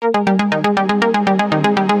Welcome,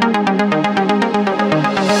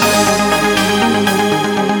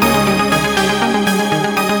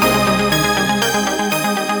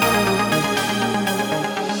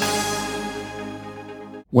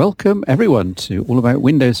 everyone, to All About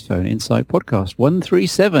Windows Phone Insight Podcast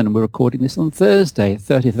 137. We're recording this on Thursday,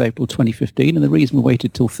 30th of April 2015, and the reason we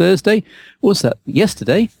waited till Thursday was that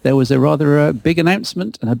yesterday there was a rather big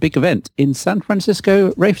announcement and a big event in San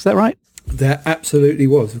Francisco. Rafe, is that right? There absolutely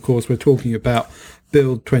was. Of course, we're talking about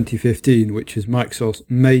Build 2015, which is Microsoft's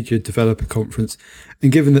major developer conference.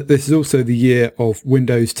 And given that this is also the year of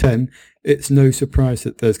Windows 10, it's no surprise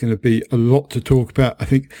that there's going to be a lot to talk about. I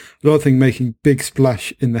think a lot of things making big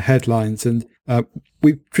splash in the headlines. And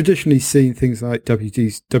we've traditionally seen things like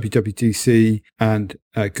WWDC and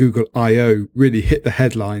Google I/O really hit the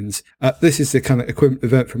headlines. This is the kind of equivalent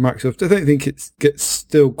event for Microsoft. I don't think it gets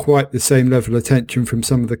still quite the same level of attention from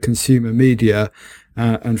some of the consumer media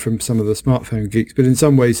and from some of the smartphone geeks. But in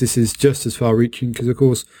some ways, this is just as far-reaching because, of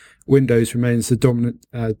course, Windows remains the dominant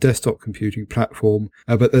desktop computing platform,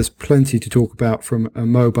 but there's plenty to talk about from a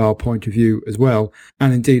mobile point of view as well.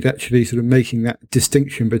 And indeed, actually sort of making that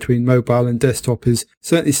distinction between mobile and desktop is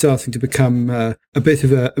certainly starting to become a bit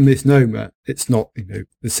of a misnomer. It's not,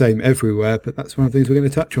 the same everywhere, but that's one of the things we're going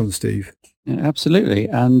to touch on, Steve. Yeah, absolutely.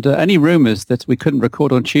 And any rumours that we couldn't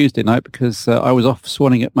record on Tuesday night because I was off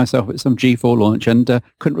swanning it myself at some G4 launch and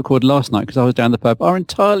couldn't record last night because I was down the pub are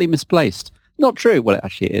entirely misplaced. Not true. Well, it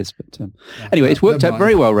actually is. But anyway, it's worked out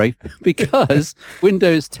very well, Rafe, because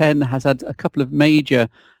Windows 10 has had a couple of major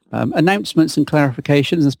announcements and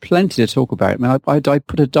clarifications. There's plenty to talk about. I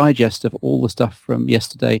put a digest of all the stuff from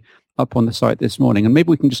yesterday up on the site this morning, and maybe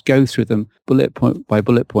we can just go through them bullet point by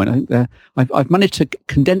bullet point. I think I've managed to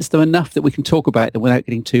condense them enough that we can talk about them without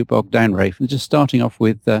getting too bogged down, Rafe. And just starting off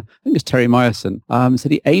with, I think it's Terry Myerson,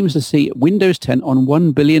 said he aims to see Windows 10 on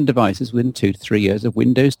 1 billion devices within 2 to 3 years of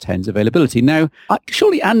Windows 10's availability. Now,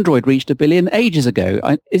 surely Android reached 1 billion ages ago.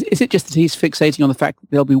 Is it just that he's fixating on the fact that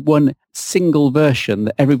there'll be one single version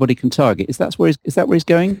that everybody can target? Is that where he's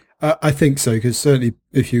going? I think so, because certainly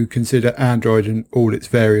if you consider Android in all its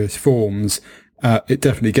various forms, it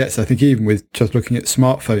definitely gets. I think even with just looking at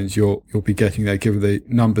smartphones, you'll be getting there, given the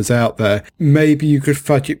numbers out there. Maybe you could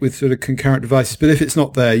fudge it with sort of concurrent devices, but if it's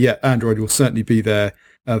not there yet, Android will certainly be there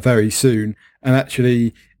very soon. And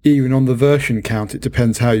actually, even on the version count, it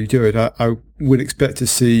depends how you do it. I would expect to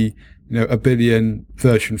see 1 billion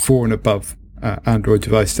version 4 and above Android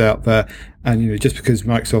devices out there. And, just because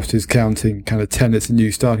Microsoft is counting kind of 10 as a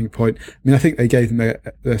new starting point, I think they gave them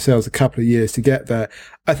themselves a couple of years to get there.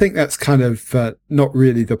 I think that's kind of not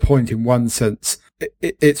really the point in one sense.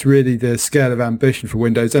 It's really the scale of ambition for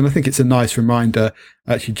Windows. And I think it's a nice reminder,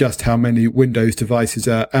 actually, just how many Windows devices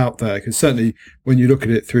are out there. Because certainly when you look at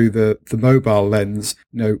it through the mobile lens,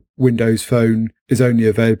 Windows Phone is only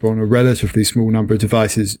available on a relatively small number of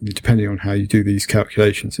devices, depending on how you do these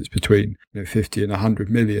calculations. It's between 50 and 100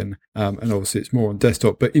 million. And obviously it's more on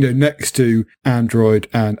desktop. But, next to Android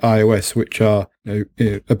and iOS, which are 1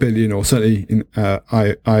 billion, or certainly in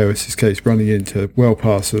iOS's case, running into well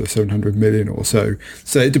past sort of 700 million or so.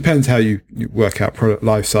 So it depends how you work out product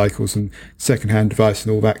life cycles and second-hand device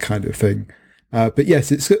and all that kind of thing. But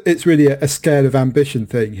yes, it's really a scale of ambition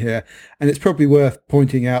thing here. And it's probably worth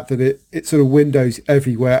pointing out that it's sort of Windows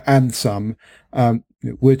everywhere and some.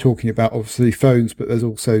 We're talking about obviously phones, but there's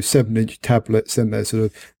also 7-inch tablets, and there's sort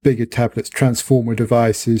of bigger tablets, transformer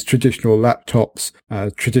devices, traditional laptops,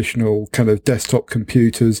 traditional kind of desktop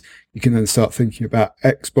computers. You can then start thinking about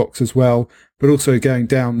Xbox as well, but also going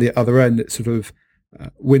down the other end, it's sort of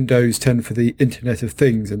Windows 10 for the Internet of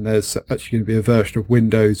Things, and there's actually going to be a version of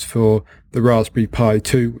Windows for the Raspberry Pi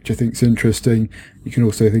 2, which I think is interesting. You can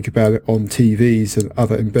also think about it on TVs and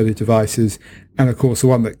other embedded devices. And of course, the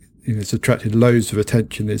one that has attracted loads of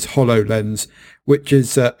attention is HoloLens, which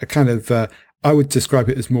is a kind of, I would describe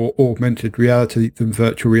it as more augmented reality than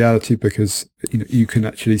virtual reality, because you can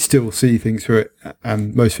actually still see things through it,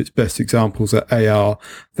 and most of its best examples are AR,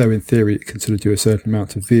 though in theory it can sort of do a certain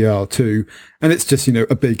amount of VR too. And it's just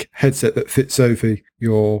a big headset that fits over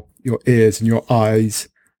your ears and your eyes,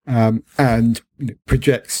 and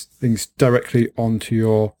projects things directly onto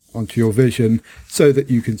your vision, so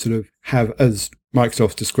that you can sort of have, as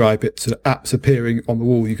Microsoft describe it, sort of apps appearing on the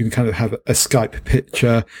wall. You can kind of have a Skype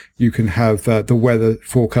picture. You can have the weather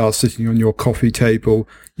forecast sitting on your coffee table.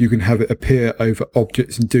 You can have it appear over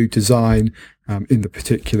objects and do design. In the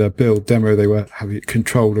particular build demo, they were having it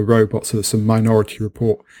control a robot, so some Minority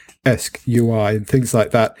Report-esque UI and things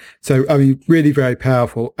like that. So, really very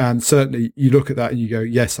powerful. And certainly you look at that and you go,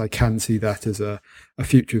 yes, I can see that as a a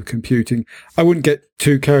future of computing. I wouldn't get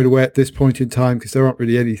too carried away at this point in time because there aren't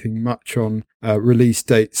really anything much on release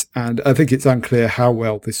dates, and I think it's unclear how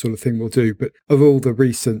well this sort of thing will do. But of all the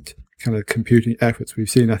recent kind of computing efforts we've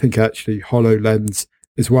seen, I think actually HoloLens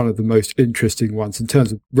is one of the most interesting ones in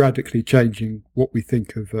terms of radically changing what we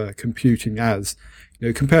think of computing as.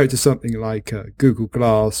 Compare it to something like Google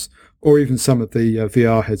Glass, or even some of the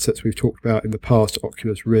VR headsets we've talked about in the past,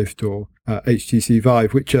 Oculus Rift or HTC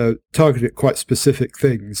Vive, which are targeted at quite specific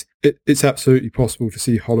things. It's absolutely possible to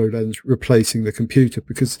see HoloLens replacing the computer,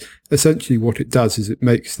 because essentially what it does is it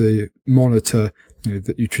makes the monitor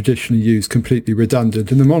that you traditionally use completely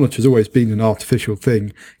redundant. And the monitor's always been an artificial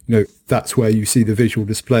thing. That's where you see the visual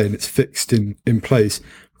display and it's fixed in place.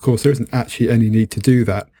 Of course, there isn't actually any need to do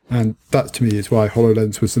that. And that, to me, is why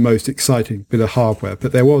HoloLens was the most exciting bit of hardware.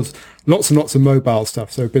 But there was lots and lots of mobile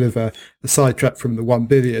stuff, so a bit of a sidetrack from the 1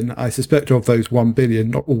 billion. I suspect of those 1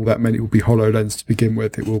 billion, not all that many will be HoloLens to begin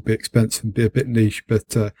with. It will be expensive and be a bit niche.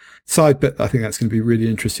 But side bet, I think that's going to be really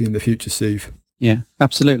interesting in the future, Steve. Yeah,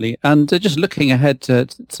 absolutely. And just looking ahead to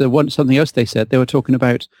something else they said, they were talking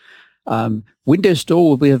about Windows Store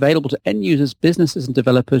will be available to end users, businesses and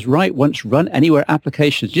developers once run anywhere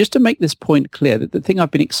applications. Just to make this point clear, that the thing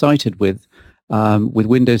I've been excited with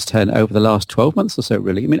Windows 10 over the last 12 months or so,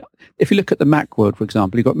 really. I mean, if you look at the Mac world, for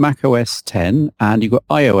example, you've got Mac OS 10 and you've got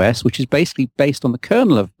iOS, which is basically based on the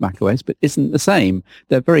kernel of Mac OS, but isn't the same.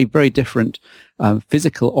 They're very, very different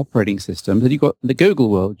physical operating systems. And you've got the Google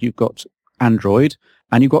world, you've got Android,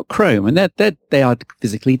 and you've got Chrome, and they are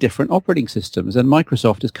physically different operating systems. And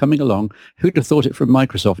Microsoft is coming along. Who'd have thought it from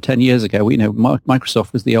Microsoft 10 years ago?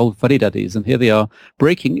 Microsoft was the old fuddy-duddies, and here they are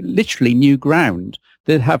breaking literally new ground.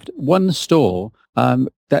 They have one store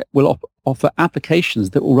that will offer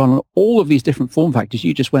applications that will run on all of these different form factors.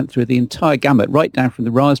 You just went through the entire gamut, right down from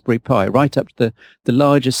the Raspberry Pi, right up to the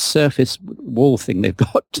largest Surface wall thing they've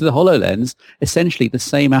got, to the HoloLens, essentially the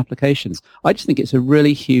same applications. I just think it's a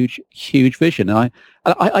really huge, huge vision. And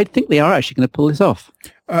I think they are actually going to pull this off.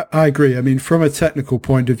 I agree. I mean, from a technical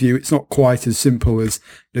point of view, it's not quite as simple as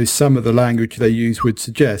some of the language they use would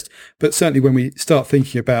suggest. But certainly when we start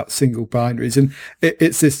thinking about single binaries, and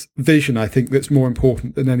it's this vision, I think, that's more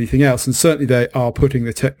important than anything else. And certainly they are putting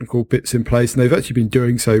the technical bits in place, and they've actually been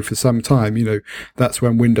doing so for some time. That's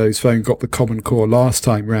when Windows Phone got the Common Core last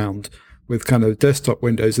time round, with kind of desktop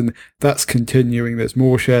windows, and that's continuing. There's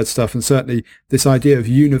more shared stuff, and certainly this idea of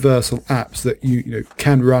universal apps that you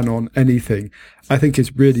can run on anything, I think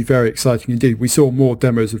is really very exciting indeed. We saw more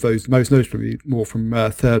demos of those, most notably more from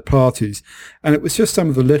third parties, and it was just some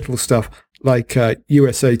of the little stuff like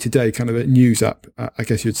USA Today, kind of a news app. I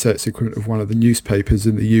guess you'd say it's the equivalent of one of the newspapers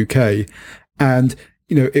in the UK, and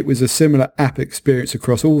it was a similar app experience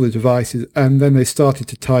across all the devices, and then they started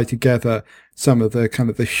to tie together some of the kind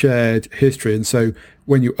of the shared history. And so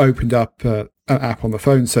when you opened up an app on the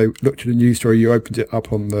phone, so looked at a news story, you opened it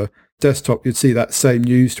up on the desktop, you'd see that same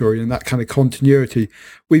news story and that kind of continuity.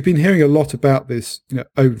 We've been hearing a lot about this,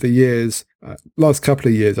 over the years, last couple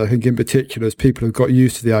of years, I think in particular, as people have got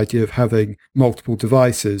used to the idea of having multiple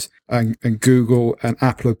devices, and Google and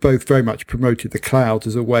Apple have both very much promoted the cloud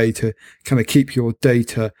as a way to kind of keep your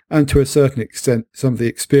data and to a certain extent some of the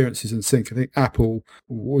experiences in sync. I think Apple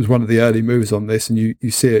was one of the early movers on this, and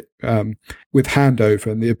you see it with Handover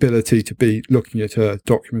and the ability to be looking at a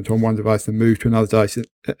document on one device and move to another device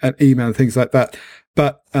and email and things like that.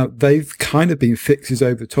 But they've kind of been fixes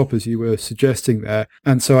over the top, as you were suggesting there.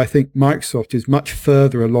 And so I think Microsoft is much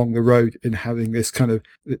further along the road in having this kind of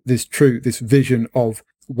this vision of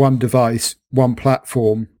one device, one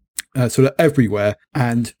platform, sort of everywhere.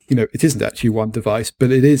 And, it isn't actually one device,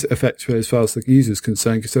 but it is effective as far as the user is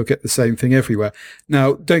concerned, because they'll get the same thing everywhere.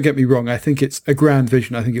 Now, don't get me wrong. I think it's a grand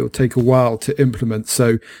vision. I think it will take a while to implement.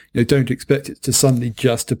 So, don't expect it to suddenly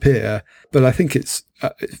just appear. But I think it's,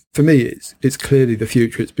 for me, it's clearly the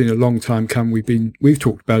future. It's been a long time coming. We've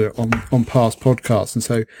talked about it on past podcasts. And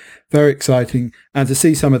so very exciting. And to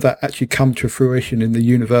see some of that actually come to fruition in the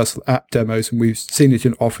universal app demos. And we've seen it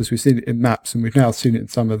in Office, we've seen it in Maps, and we've now seen it in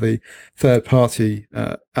some of the third party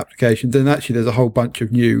applications. And actually there's a whole bunch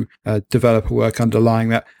of new developer work underlying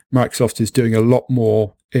that. Microsoft is doing a lot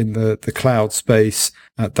more in the cloud space.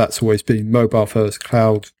 That's always been mobile first,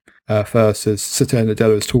 cloud first, as Satya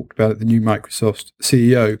Nadella has talked about, the new Microsoft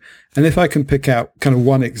CEO. And if I can pick out kind of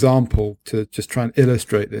one example to just try and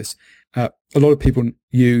illustrate this, a lot of people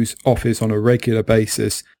use Office on a regular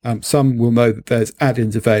basis. Some will know that there's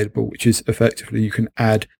add-ins available, which is effectively you can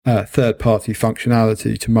add third-party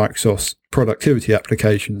functionality to Microsoft's productivity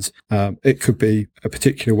applications. It could be a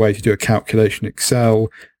particular way to do a calculation in Excel.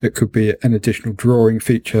 It could be an additional drawing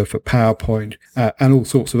feature for PowerPoint, and all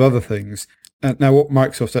sorts of other things. Now, what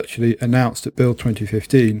Microsoft actually announced at Build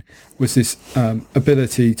 2015 was this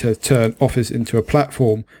ability to turn Office into a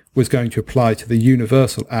platform was going to apply to the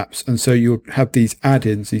universal apps. And so you'll have these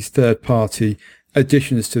add-ins, these third-party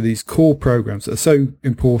additions to these core programs that are so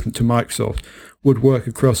important to Microsoft would work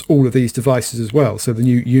across all of these devices as well. So the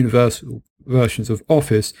new universal versions of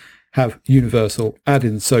Office have universal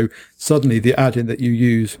add-ins. So suddenly the add-in that you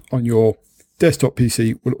use on your desktop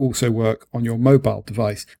PC will also work on your mobile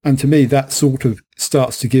device. And to me, that sort of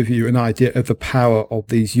starts to give you an idea of the power of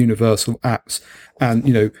these universal apps.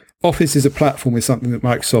 And, Office is a platform is something that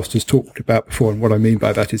Microsoft has talked about before. And what I mean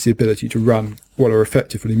by that is the ability to run what are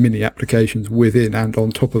effectively mini applications within and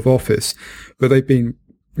on top of Office. But they've been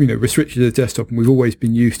restricted to the desktop, and we've always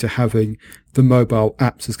been used to having the mobile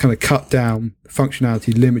apps as kind of cut down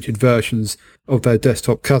functionality, limited versions of their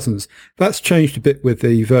desktop cousins. That's changed a bit with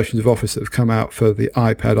the versions of Office that have come out for the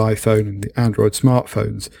iPad, iPhone, and the Android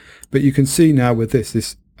smartphones. But you can see now with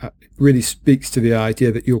this really speaks to the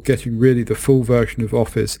idea that you're getting really the full version of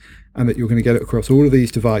Office, and that you're going to get it across all of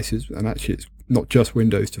these devices. And actually, it's not just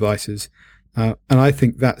Windows devices. And I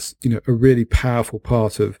think that's, a really powerful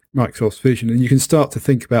part of Microsoft's vision. And you can start to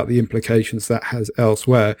think about the implications that has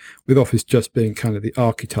elsewhere, with Office just being kind of the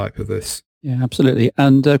archetype of this. Yeah, absolutely.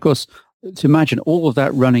 And of course, to imagine all of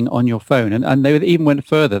that running on your phone. And they even went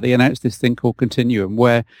further. They announced this thing called Continuum,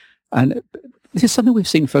 and this is something we've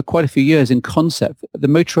seen for quite a few years in concept. The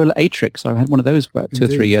Motorola Atrix, I had one of those about 2 or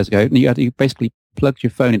 3 years ago. And you basically plugged your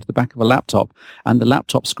phone into the back of a laptop, and the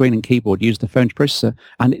laptop screen and keyboard used the phone's processor.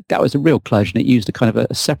 And that was a real kludge, and it used a kind of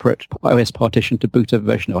a separate OS partition to boot a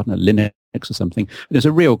version of, I don't know, Linux or something. It was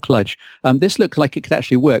a real kludge. This looked like it could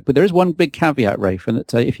actually work, but there is one big caveat, Rafe, and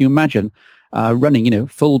that if you imagine running,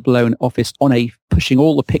 full-blown Office on pushing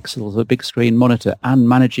all the pixels of a big screen monitor and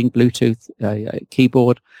managing Bluetooth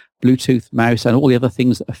keyboard, Bluetooth mouse, and all the other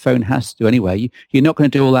things that a phone has to do anyway. You're not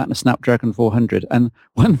going to do all that in a Snapdragon 400. And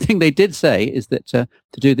one thing they did say is that to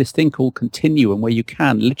do this thing called Continuum, where you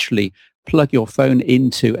can literally plug your phone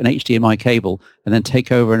into an HDMI cable and then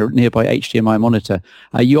take over a nearby HDMI monitor,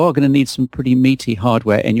 you are going to need some pretty meaty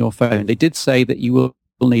hardware in your phone. They did say that you will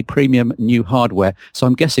need premium new hardware. So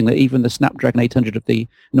I'm guessing that even the Snapdragon 800 of the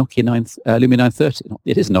Nokia Lumia 930,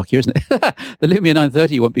 it is Nokia, isn't it? The Lumia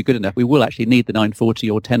 930 won't be good enough. We will actually need the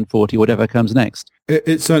 940 or 1040, whatever comes next.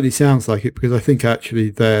 It certainly sounds like it, because I think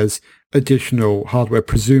actually there's additional hardware,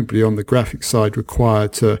 presumably on the graphics side,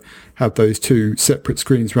 required to have those two separate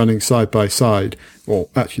screens running side by side. Or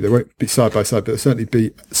actually, they won't be side by side, but they'll certainly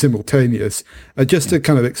be simultaneous. Just to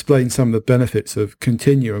kind of explain some of the benefits of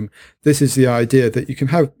Continuum, this is the idea that you can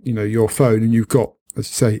have, your phone, and you've got, as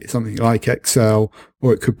I say, something like Excel,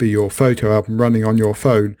 or it could be your photo album running on your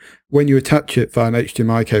phone. When you attach it via an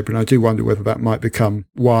HDMI cable, and I do wonder whether that might become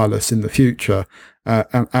wireless in the future,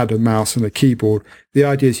 and add a mouse and a keyboard, the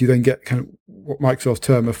idea is you then get kind of what Microsoft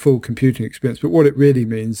term a full computing experience. But what it really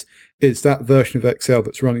means is that version of Excel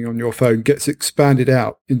that's running on your phone gets expanded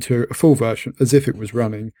out into a full version as if it was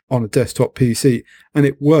running on a desktop PC. And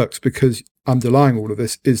it works because underlying all of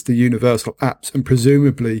this is the universal apps, and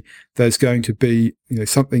presumably there's going to be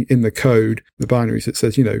something in the code, the binaries, that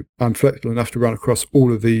says I'm flexible enough to run across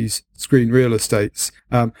all of these screen real estates.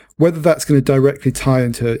 Whether that's going to directly tie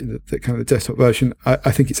into the kind of the desktop version, I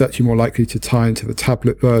think it's actually more likely to tie into the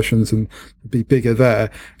tablet versions and be bigger there.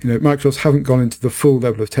 Microsoft haven't gone into the full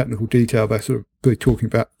level of technical detail. They're sort of really talking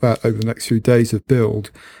about that over the next few days of build,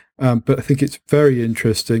 but I think it's very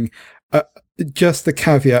interesting. Just the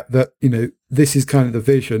caveat that, this is kind of the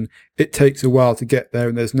vision. It takes a while to get there,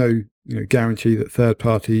 and there's no guarantee that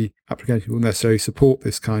third-party applications will necessarily support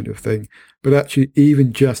this kind of thing. But actually,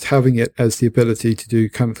 even just having it as the ability to do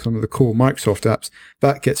kind of some of the core Microsoft apps,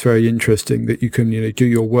 that gets very interesting, that you can, do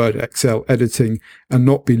your Word, Excel editing and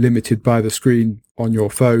not be limited by the screen on your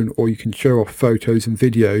phone, or you can show off photos and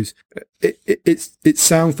videos. It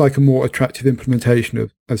sounds like a more attractive implementation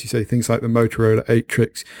of, as you say, things like the Motorola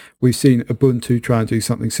Atrix. We've seen Ubuntu try and do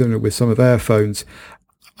something similar with some of their phones.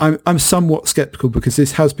 I'm somewhat skeptical, because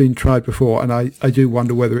this has been tried before, and I do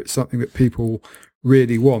wonder whether it's something that people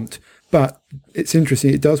really want. But it's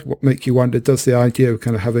interesting. It does make you wonder, does the idea of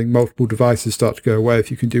kind of having multiple devices start to go away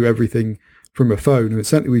if you can do everything from a phone? And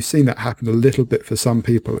certainly we've seen that happen a little bit for some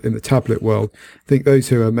people in the tablet world. I think those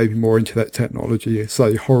who are maybe more into that technology are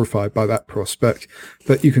slightly horrified by that prospect.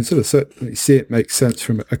 But you can sort of certainly see it makes sense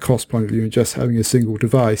from a cost point of view, and just having a single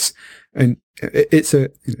device. And it's a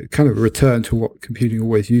kind of a return to what computing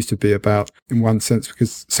always used to be about, in one sense,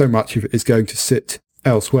 because so much of it is going to sit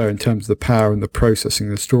elsewhere in terms of the power and the processing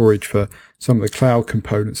and the storage for some of the cloud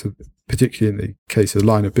components, particularly in the case of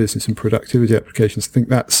line of business and productivity applications. I think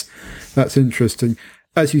that's interesting.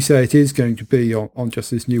 as you say, it is going to be on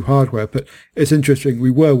just this new hardware. But it's interesting.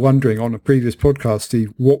 We were wondering on a previous podcast,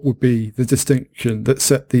 Steve, what would be the distinction that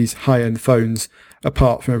set these high-end phones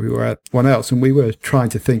apart from everyone else. And we were trying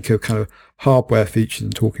to think of kind of hardware features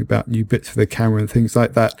and talking about new bits for the camera and things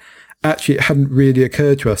like that. Actually, it hadn't really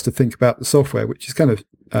occurred to us to think about the software, which is kind of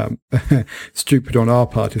stupid on our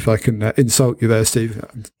part, if I can insult you there, Steve,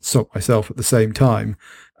 and insult myself at the same time,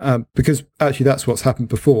 because actually that's what's happened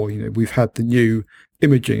before. We've had the new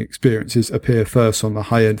imaging experiences appear first on the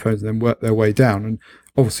high-end phones and then work their way down, and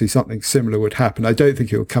obviously something similar would happen. I don't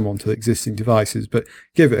think it will come onto the existing devices, but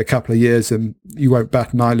give it a couple of years and you won't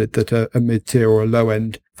bat an eyelid that a mid-tier or a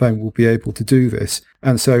low-end phone will be able to do this.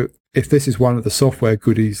 And so if this is one of the software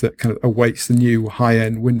goodies that kind of awaits the new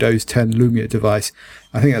high-end Windows 10 Lumia device,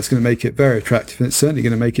 I think that's going to make it very attractive, and it's certainly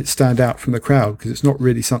going to make it stand out from the crowd, because it's not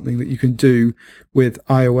really something that you can do with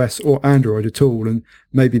iOS or Android at all. And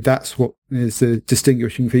maybe that's what is the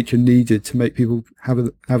distinguishing feature needed to make people have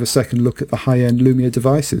a second look at the high-end Lumia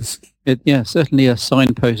devices. Certainly a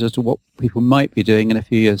signpost as to what people might be doing in a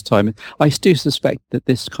few years' time. I do suspect that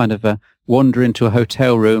this kind of wander into a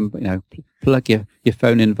hotel room, plug your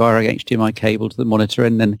phone in via HDMI cable to the monitor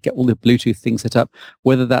and then get all the Bluetooth things set up,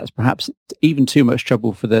 whether that's perhaps even too much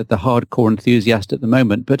trouble for the hardcore enthusiast at the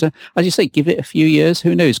moment. But as you say, give it a few years,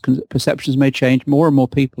 who knows? Perceptions may change. More and more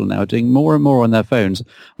people now are doing more and more on their phones.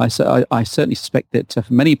 I certainly suspect that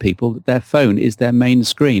for many people, that their phone is their main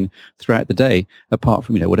screen throughout the day, apart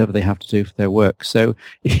from whatever they have to do for their work. So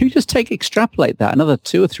if you just extrapolate that another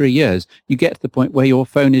 2 or 3 years, you get to the point where your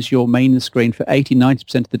phone is your main screen for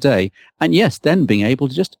 80-90% of the day. And yes, then being able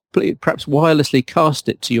to just perhaps wirelessly cast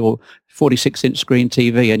it to your 46-inch screen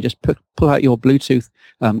TV and just pull out your Bluetooth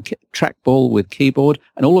trackball with keyboard,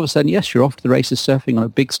 and all of a sudden, yes, you're off to the races surfing on a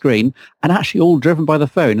big screen, and actually all driven by the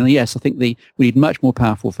phone. And yes, I think we need much more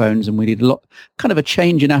powerful phones, and we need kind of a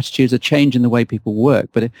change in attitudes, a change in the way people work.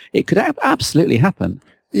 But it could absolutely happen.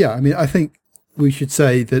 Yeah, I think we should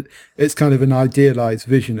say that it's kind of an idealized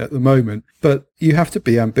vision at the moment, but you have to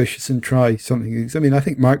be ambitious and try something. I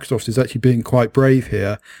think Microsoft is actually being quite brave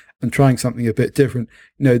here and trying something a bit different.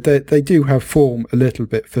 They do have form a little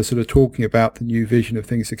bit for sort of talking about the new vision of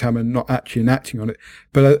things to come and not actually enacting on it.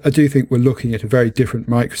 But I do think we're looking at a very different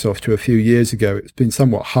Microsoft to a few years ago. It's been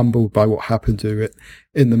somewhat humbled by what happened to it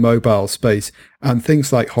in the mobile space, and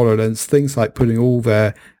things like HoloLens, things like putting all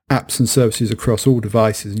their apps and services across all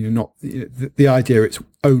devices, and you're not the idea it's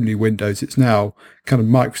only Windows. It's now kind of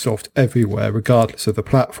Microsoft everywhere, regardless of the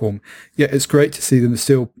platform. Yet it's great to see them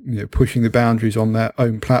still pushing the boundaries on their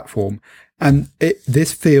own platform, and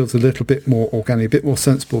this feels a little bit more organic, a bit more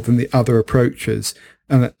sensible than the other approaches.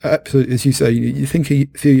 And absolutely, as you say, you think a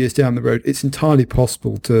few years down the road, it's entirely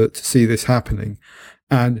possible to see this happening.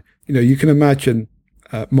 And you can imagine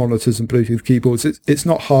monitors and Bluetooth keyboards. It's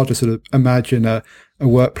not hard to sort of imagine a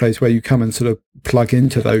workplace where you come and sort of plug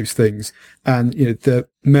into those things, and the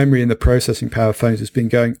memory and the processing power of phones has been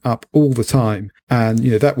going up all the time, and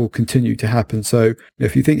that will continue to happen. So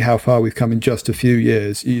if you think how far we've come in just a few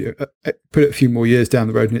years, you put it a few more years down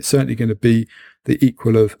the road, and it's certainly going to be the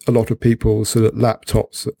equal of a lot of people's sort of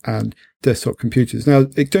laptops and desktop computers. Now,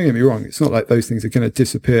 don't get me wrong, it's not like those things are going to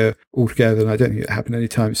disappear altogether, and I don't think it'll happen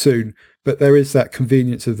anytime soon. But there is that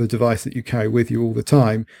convenience of the device that you carry with you all the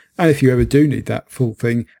time. And if you ever do need that full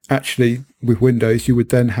thing, actually with Windows, you would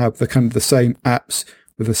then have the kind of the same apps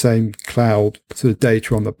with the same cloud sort of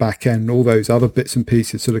data on the back end, all those other bits and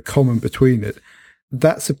pieces sort of common between it.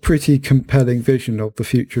 That's a pretty compelling vision of the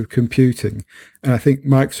future of computing. And I think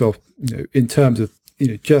Microsoft, in terms of,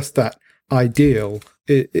 just that ideal,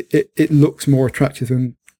 it looks more attractive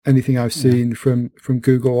than anything I've seen from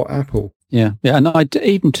Google or Apple. Yeah. And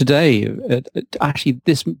even today,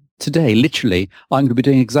 today, literally, I'm going to be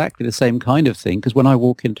doing exactly the same kind of thing, because when I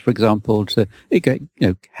walk into, for example, to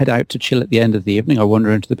head out to chill at the end of the evening, I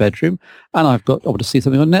wander into the bedroom, and I want to see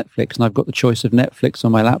something on Netflix, and I've got the choice of Netflix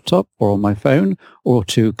on my laptop or on my phone, or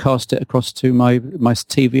to cast it across to my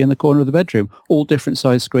TV in the corner of the bedroom, all different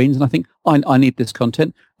size screens, and I think I need this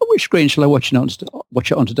content. Which screen shall I watch it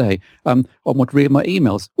on today? I want to read my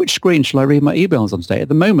emails. Which screen shall I read my emails on today? At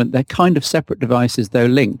the moment, they're kind of separate devices, though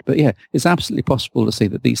linked. But yeah, it's absolutely possible to see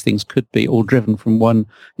that these things could be all driven from one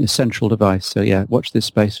central device. So yeah, watch this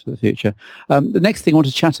space for the future. The next thing I want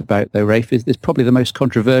to chat about, though, Rafe, is probably the most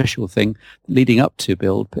controversial thing leading up to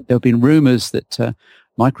Build. There have been rumours that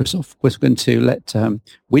Microsoft was going to let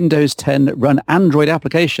Windows 10 run Android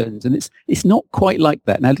applications, and it's not quite like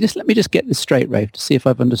that. Now, let me just get this straight, Rafe, to see if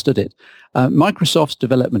I've understood it. Microsoft's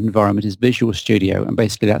development environment is Visual Studio, and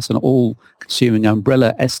basically that's an all-consuming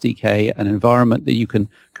umbrella SDK, an environment that you can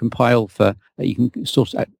compile for, you can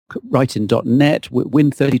sort of write in .NET,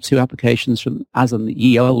 Win32 applications as on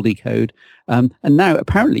the old code. And now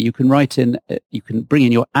apparently you can you can bring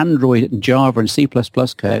in your Android and Java and C++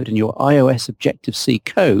 code and your iOS Objective-C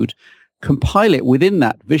code, compile it within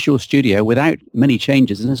that Visual Studio without many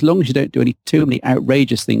changes. And as long as you don't do too many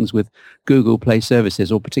outrageous things with Google Play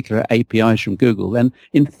services or particular APIs from Google, then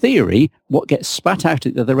in theory, what gets spat out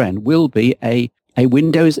at the other end will be a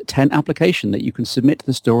Windows 10 application that you can submit to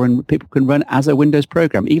the store and people can run as a Windows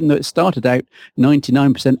program, even though it started out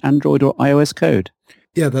 99% Android or iOS code.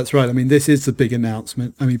 Yeah, that's right. I mean, this is the big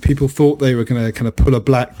announcement. I mean, people thought they were going to kind of pull a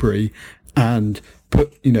BlackBerry and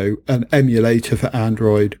put, an emulator for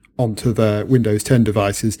Android onto their Windows 10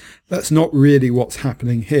 devices. That's not really what's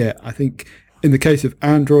happening here. I think in the case of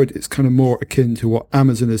Android, it's kind of more akin to what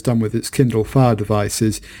Amazon has done with its Kindle Fire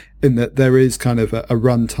devices, in that there is kind of a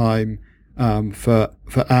runtime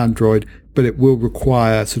for Android, but it will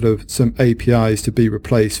require sort of some APIs to be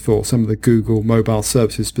replaced for some of the Google mobile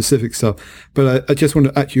services specific stuff. But I just want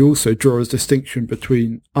to actually also draw a distinction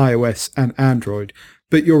between iOS and Android.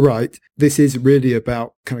 But you're right, this is really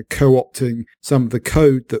about kind of co-opting some of the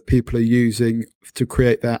code that people are using to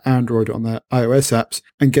create their Android on their iOS apps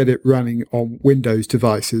and get it running on Windows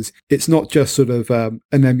devices. It's not just sort of an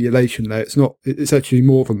emulation there. It's actually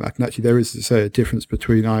more than that. And actually there is, to say, a difference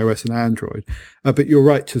between iOS and Android. But you're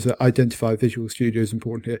right to sort of identify Visual Studio is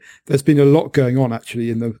important here. There's been a lot going on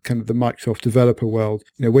actually in the kind of the Microsoft developer world.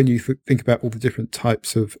 When you think about all the different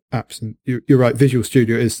types of apps, and you're right, Visual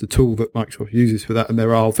Studio is the tool that Microsoft uses for that. And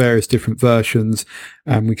there are various different versions.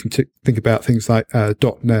 We can think about things like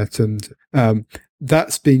 .NET, and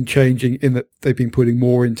that's been changing in that they've been putting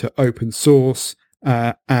more into open source.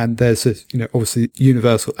 And there's obviously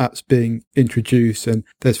universal apps being introduced, and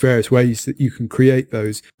there's various ways that you can create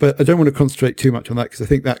those. But I don't want to concentrate too much on that because I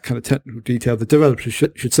think that kind of technical detail, the developers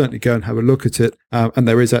should certainly go and have a look at it. And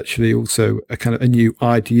there is actually also a kind of a new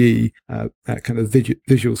IDE, kind of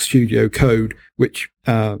Visual Studio Code, which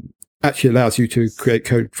actually allows you to create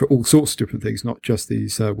code for all sorts of different things, not just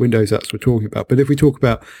these Windows apps we're talking about. But if we talk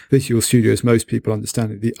about Visual Studio, as most people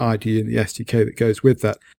understand it, the IDE and the SDK that goes with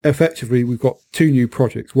that, effectively we've got two new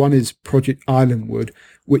projects. One is Project Islandwood,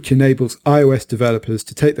 which enables iOS developers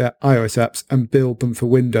to take their iOS apps and build them for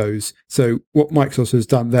Windows. So what Microsoft has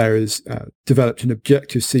done there is developed an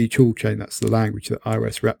Objective-C toolchain, that's the language that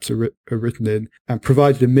iOS apps are written in, and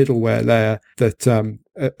provided a middleware layer that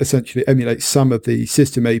essentially emulates some of the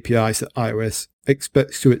system APIs that iOS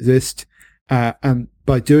expects to exist. And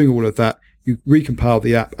by doing all of that, you recompile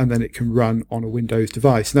the app and then it can run on a Windows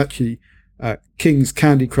device. And actually, King's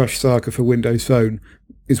Candy Crush Saga for Windows Phone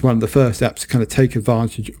is one of the first apps to kind of take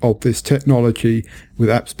advantage of this technology with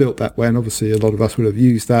apps built that way. And obviously, a lot of us would have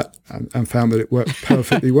used that and found that it worked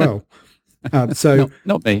perfectly well. So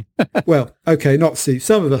not me. Well, okay, not Steve.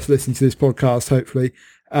 Some of us listen to this podcast, hopefully.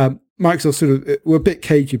 Microsoft sort of were a bit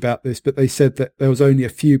cagey about this, but they said that there was only a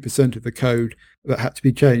few % of the code that had to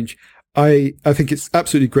be changed. I think it's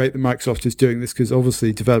absolutely great that Microsoft is doing this because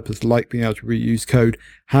obviously developers like being able to reuse code.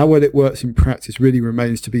 How well it works in practice really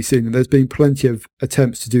remains to be seen. And there's been plenty of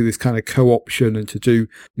attempts to do this kind of co-option and to do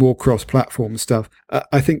more cross-platform stuff.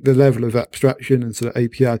 I think the level of abstraction and sort of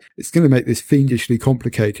API, it's going to make this fiendishly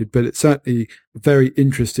complicated, but it's certainly a very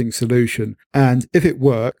interesting solution. And if it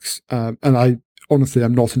works, honestly,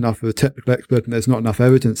 I'm not enough of a technical expert and there's not enough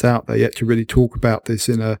evidence out there yet to really talk about this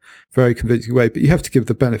in a very convincing way. But you have to give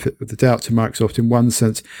the benefit of the doubt to Microsoft in one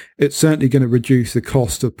sense. It's certainly going to reduce the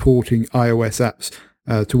cost of porting iOS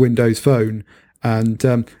apps to Windows Phone. And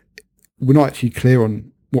we're not actually clear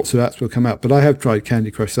on what sort of apps will come out. But I have tried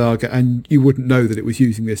Candy Crush Saga and you wouldn't know that it was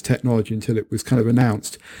using this technology until it was kind of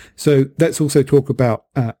announced. So let's also talk about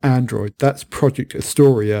Android. That's Project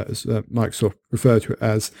Astoria, as Microsoft referred to it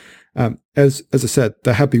as. As I said,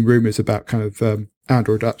 there have been rumors about kind of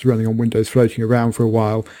Android apps running on Windows floating around for a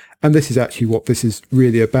while. And this is actually what this is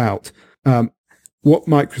really about. What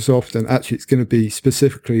Microsoft, and actually it's going to be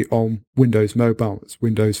specifically on Windows Mobile, it's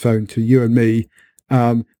Windows Phone to you and me,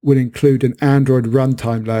 will include an Android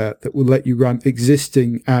runtime layer that will let you run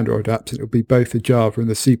existing Android apps. It will be both the Java and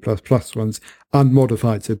the C++ ones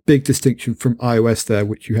unmodified. So big distinction from iOS there,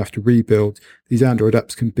 which you have to rebuild. These Android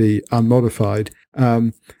apps can be unmodified.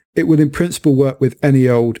 It will in principle work with any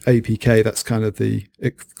old APK, that's kind of the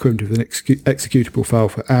equivalent of an executable file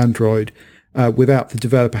for Android, without the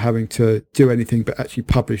developer having to do anything but actually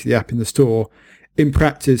publish the app in the store. in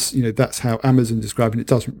practice, that's how Amazon describes it. It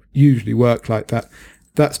doesn't usually work like that.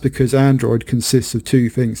 That's because Android consists of two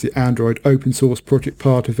things: the Android open source project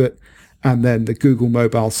part of it, and then the Google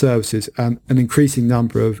mobile services. And an increasing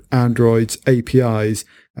number of Android's APIs,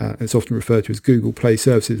 it's often referred to as Google Play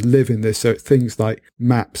services, live in this. So things like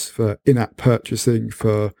maps for in-app purchasing,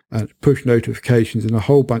 for push notifications, and a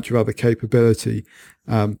whole bunch of other capability.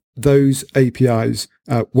 Those APIs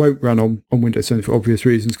won't run on Windows 10 for obvious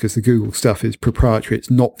reasons, because the Google stuff is proprietary.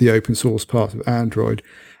 It's not the open source part of Android.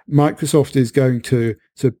 Microsoft is going to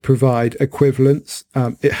provide equivalents.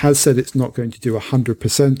 It has said it's not going to do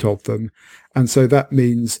 100% of them. And so that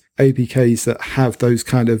means APKs that have those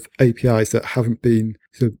kind of APIs that haven't been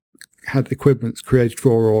had equivalents created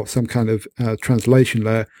for, or some kind of translation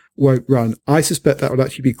layer, won't run. I suspect that would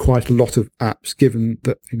actually be quite a lot of apps, given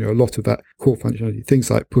that a lot of that core functionality, things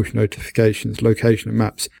like push notifications, location and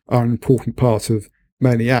maps, are an important part of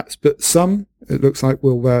many apps. But some, it looks like,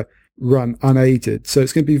 will run unaided. So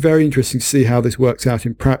it's going to be very interesting to see how this works out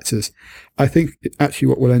in practice. I think actually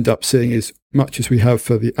what we'll end up seeing is, much as we have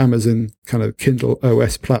for the Amazon kind of Kindle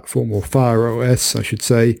OS platform, or Fire OS, I should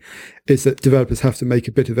say, is that developers have to make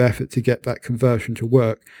a bit of effort to get that conversion to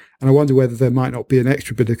work. And I wonder whether there might not be an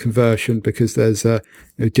extra bit of conversion because there's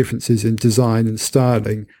differences in design and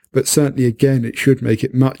styling. But certainly, again, it should make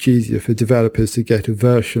it much easier for developers to get a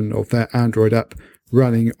version of their Android app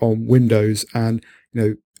running on Windows. And,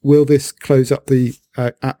 will this close up the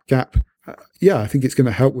app gap? Yeah, I think it's going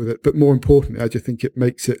to help with it. But more importantly, I just think it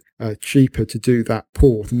makes it cheaper to do that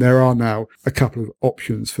port. And there are now a couple of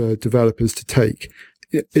options for developers to take.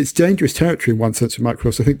 It's dangerous territory in one sense for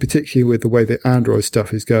Microsoft, I think, particularly with the way the Android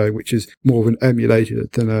stuff is going, which is more of an emulator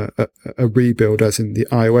than a rebuild, as in the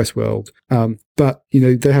iOS world. But,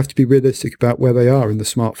 they have to be realistic about where they are in the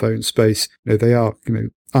smartphone space. They are,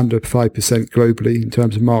 under 5% globally in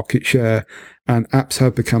terms of market share, and apps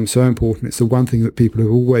have become so important. It's the one thing that people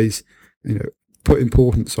have always, put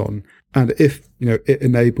importance on. And if, it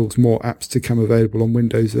enables more apps to come available on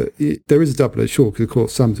Windows, there is a double-edged sword, because of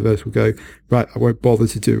course some developers will go, right, I won't bother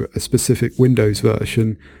to do a specific Windows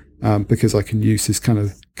version because I can use this kind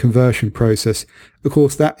of conversion process. Of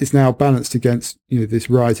course, that is now balanced against, this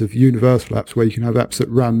rise of universal apps, where you can have apps that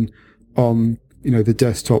run on the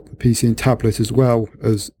desktop, the PC and tablet, as well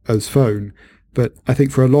as phone. But I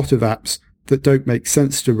think for a lot of apps that don't make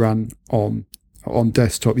sense to run on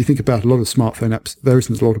desktop, you think about a lot of smartphone apps, there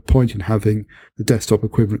isn't a lot of point in having the desktop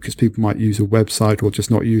equivalent, because people might use a website or just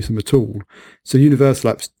not use them at all. So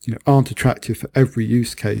universal apps, aren't attractive for every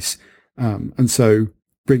use case. And so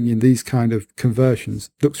bringing in these kind of conversions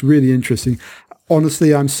looks really interesting.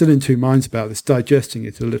 Honestly, I'm still in two minds about this, digesting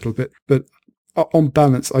it a little bit, but on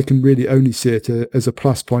balance, I can really only see it as a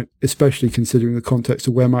plus point, especially considering the context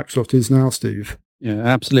of where Microsoft is now, Steve. Yeah,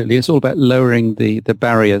 absolutely. It's all about lowering the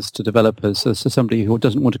barriers to developers. So somebody who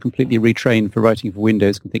doesn't want to completely retrain for writing for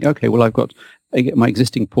Windows can think, okay, well, I've got my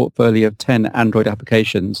existing portfolio of 10 Android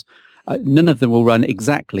applications. None of them will run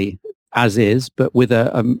exactly as is, but with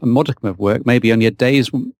a modicum of work, maybe only a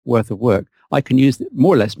day's worth of work, I can use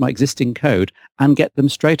more or less my existing code and get them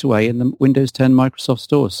straight away in the Windows 10 Microsoft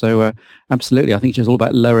Store. So absolutely, I think it's just all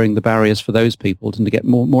about lowering the barriers for those people and to get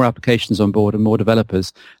more applications on board and more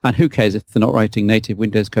developers. And who cares if they're not writing native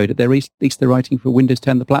Windows code? At least they're writing for Windows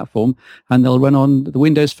 10, the platform, and they'll run on the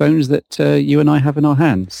Windows phones that you and I have in our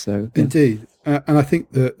hands. So yeah. Indeed. And I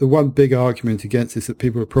think the one big argument against this that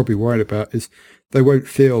people are probably worried about is they won't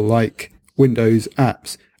feel like Windows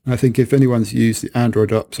apps. And I think if anyone's used the Android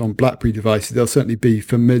apps on BlackBerry devices, they'll certainly be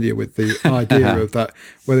familiar with the idea of that,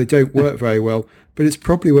 where they don't work very well. But it's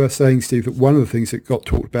probably worth saying, Steve, that one of the things that got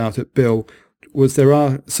talked about at Bill was there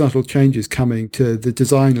are subtle changes coming to the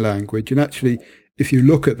design language. And actually, if you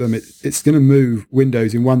look at them, it's going to move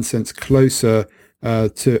Windows in one sense closer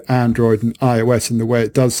to Android and iOS in the way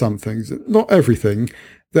it does some things. Not everything.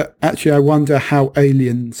 That actually, I wonder how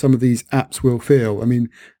alien some of these apps will feel. I mean,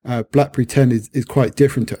 BlackBerry 10 is quite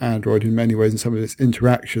different to Android in many ways in some of its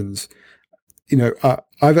interactions.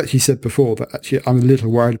 I've actually said before that actually I'm a little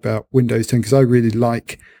worried about Windows 10 because I really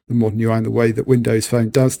like the modern UI and the way that Windows Phone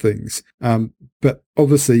does things. But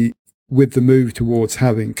obviously, with the move towards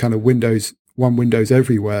having kind of one Windows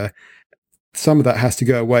everywhere, some of that has to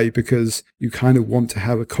go away because you kind of want to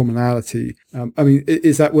have a commonality.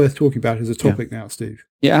 Is that worth talking about as a topic now, Steve?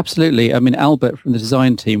 Yeah, absolutely. I mean, Albert from the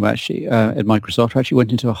design team actually at Microsoft actually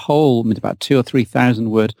went into a whole, about 2,000 or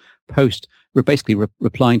 3,000 word post. We're basically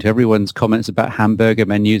replying to everyone's comments about hamburger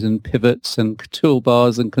menus and pivots and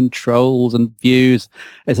toolbars and controls and views.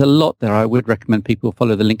 There's a lot there. I would recommend people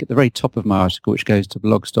follow the link at the very top of my article, which goes to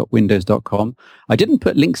blog.windows.com. I didn't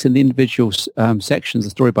put links in the individual sections of the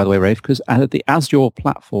story, by the way, Rafe, because the Azure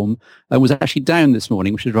platform was actually down this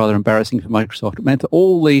morning, which is rather embarrassing for Microsoft. It meant that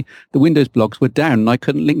all the Windows blogs were down and I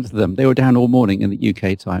couldn't link to them. They were down all morning in the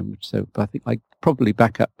UK time, so I think I probably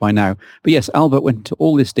back up by now. But yes, Albert went into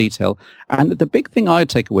all this detail. And the big thing I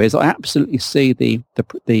take away is I absolutely see the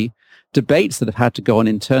debates that have had to go on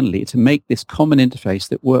internally to make this common interface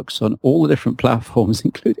that works on all the different platforms,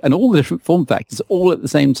 and all the different form factors all at the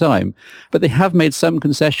same time. But they have made some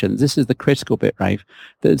concessions. This is the critical bit, Rafe.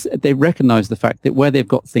 They recognize the fact that where they've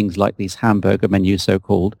got things like these hamburger menus,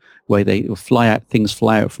 so-called, where things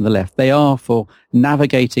fly out from the left, they are for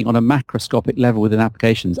navigating on a macroscopic level within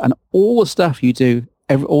applications. And all the stuff you do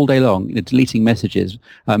all day long, deleting messages,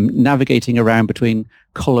 navigating around between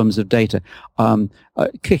columns of data,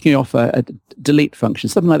 kicking off a delete function,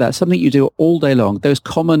 something like that, something you do all day long. Those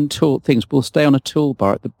common things will stay on a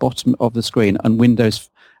toolbar at the bottom of the screen on Windows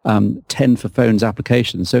 10 for phones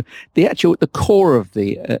applications. So the core of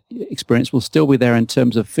the experience will still be there in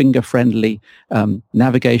terms of finger-friendly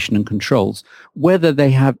navigation and controls. Whether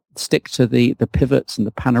they stick to the pivots and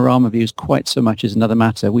the panorama views quite so much is another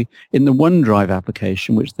matter. In the OneDrive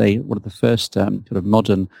application, which one of the first sort of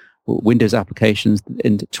modern Windows applications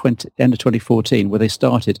in end of 2014, where they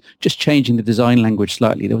started just changing the design language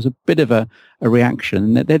slightly, there was a bit of a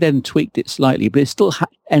reaction, and they then tweaked it slightly, but it still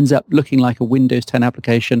ends up looking like a Windows 10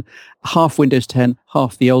 application, half Windows 10,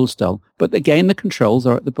 half the old style. But again, the controls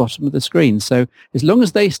are at the bottom of the screen. So as long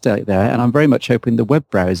as they stay there, and I'm very much hoping the web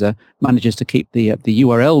browser manages to keep the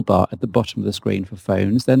URL bar at the bottom of the screen for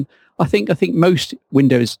phones, then I think most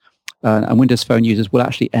Windows and Windows Phone users will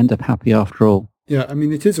actually end up happy after all. Yeah, I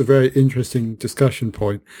mean, it is a very interesting discussion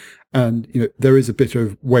point, and there is a bit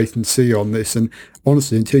of wait and see on this. And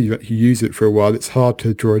honestly, until you actually use it for a while, it's hard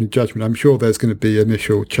to draw any judgment. I'm sure there's going to be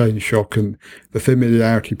initial change shock, and the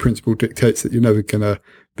familiarity principle dictates that you're never going to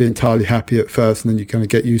be entirely happy at first, and then you kind of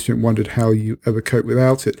get used to it and wondered how you ever cope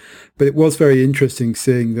without it. But it was very interesting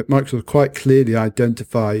seeing that Microsoft quite clearly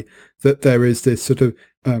identify that there is this sort of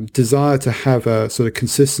desire to have a sort of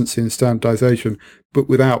consistency and standardization, but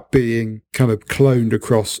without being kind of cloned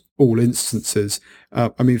across all instances.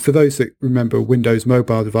 I mean, for those that remember Windows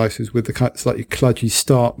mobile devices with the kind of slightly kludgy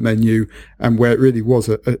start menu, and where it really was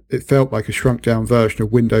it felt like a shrunk down version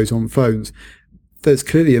of Windows on phones, there's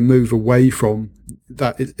clearly a move away from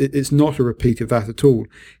that. It's not a repeat of that at all.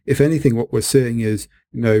 If anything, what we're seeing is,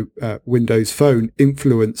 Windows Phone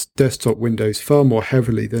influenced desktop Windows far more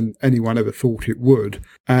heavily than anyone ever thought it would.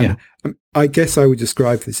 And I guess I would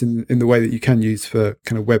describe this in the way that you can use for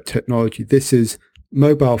kind of web technology. This is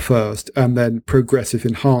mobile first and then progressive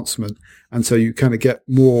enhancement. And so you kind of get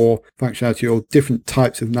more functionality or different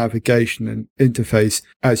types of navigation and interface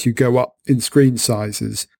as you go up in screen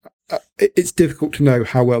sizes. It's difficult to know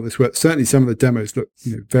how well this works. Certainly some of the demos look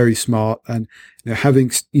very smart, and having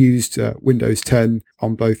used Windows 10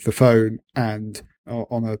 on both the phone and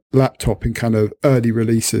on a laptop in kind of early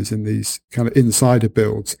releases in these kind of insider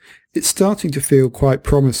builds, it's starting to feel quite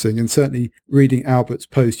promising. And certainly reading Albert's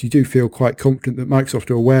post, you do feel quite confident that Microsoft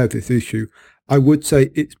are aware of this issue. I would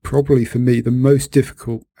say it's probably for me the most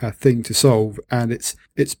difficult thing to solve, and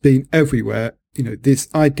it's been everywhere. This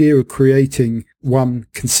idea of creating one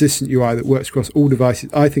consistent UI that works across all devices,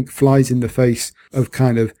 I think flies in the face of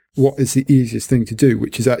kind of what is the easiest thing to do,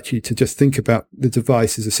 which is actually to just think about the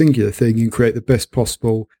device as a singular thing and create the best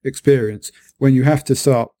possible experience. When you have to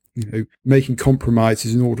start, making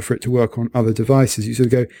compromises in order for it to work on other devices, you sort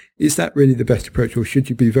of go, is that really the best approach, or should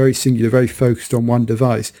you be very singular, very focused on one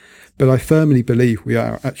device? But I firmly believe we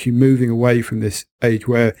are actually moving away from this age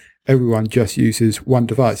where everyone just uses one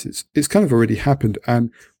device. It's kind of already happened,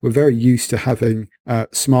 and we're very used to having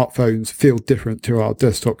smartphones feel different to our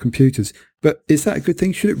desktop computers. But is that a good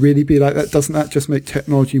thing? Should it really be like that? Doesn't that just make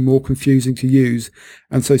technology more confusing to use?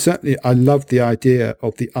 And so certainly I love the idea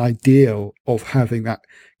of the ideal of having that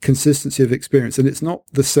consistency of experience. And it's not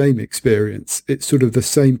the same experience. It's sort of the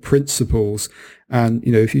same principles. And,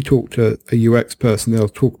 if you talk to a UX person, they'll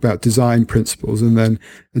talk about design principles, and then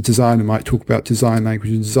a designer might talk about design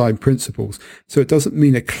language and design principles. So it doesn't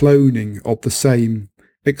mean a cloning of the same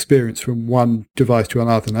experience from one device to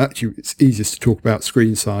another. And actually, it's easiest to talk about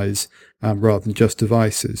screen size rather than just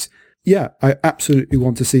devices. Yeah, I absolutely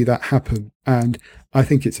want to see that happen. And I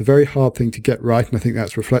think it's a very hard thing to get right. And I think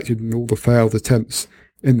that's reflected in all the failed attempts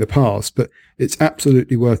in the past, but it's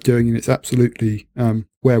absolutely worth doing, and it's absolutely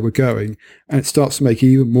where we're going. And it starts to make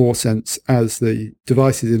even more sense as the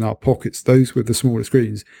devices in our pockets, those with the smaller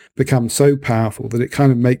screens, become so powerful that it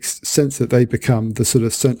kind of makes sense that they become the sort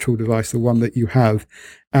of central device, the one that you have.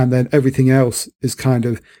 And then everything else is kind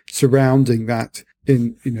of surrounding that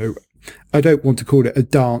in, I don't want to call it a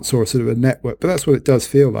dance or a sort of a network, but that's what it does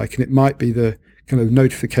feel like. And it might be the kind of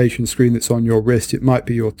notification screen that's on your wrist. It might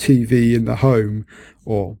be your TV in the home,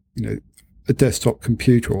 or, a desktop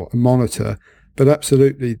computer or a monitor. But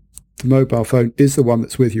absolutely, the mobile phone is the one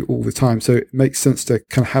that's with you all the time. So it makes sense to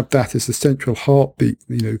kind of have that as the central heartbeat,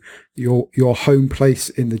 your home place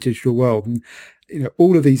in the digital world. And,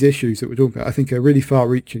 all of these issues that we're talking about, I think, are really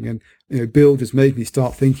far-reaching, and Build has made me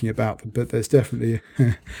start thinking about them. But there's definitely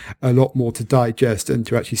a lot more to digest and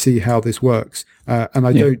to actually see how this works. And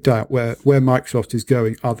I don't doubt where Microsoft is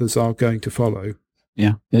going, others are going to follow.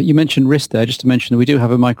 Yeah. You mentioned wrist there. Just to mention, we do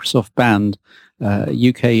have a Microsoft Band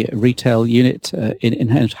UK retail unit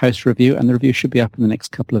in-house review, and the review should be up in the next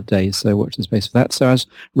couple of days. So watch the space for that. So as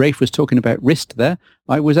Rafe was talking about wrist there,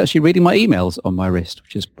 I was actually reading my emails on my wrist,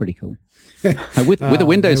 which is pretty cool. with a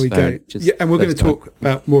Windows phone. Yeah, and we're going to talk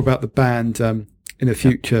more about the Band in a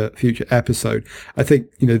future episode. I think,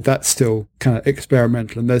 that's still kind of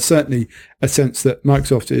experimental, and there's certainly a sense that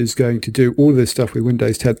Microsoft is going to do all of this stuff with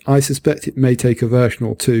Windows 10. I suspect it may take a version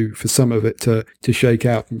or two for some of it to shake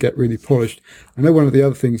out and get really polished. I know one of the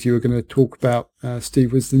other things you were going to talk about,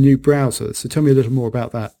 Steve, was the new browser. So tell me a little more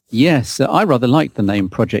about that. Yes, I rather like the name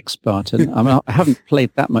Project Spartan. I haven't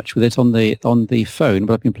played that much with it on the phone,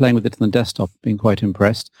 but I've been playing with it on the desktop, been quite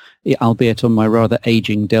impressed, albeit on my rather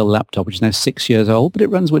aging Dell laptop, which is now 6 years old, but it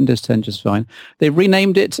runs Windows 10 just fine. They've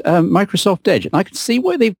renamed it Microsoft Edge, and I can see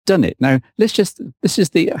why they've done it. Now, this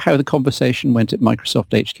is how the conversation went at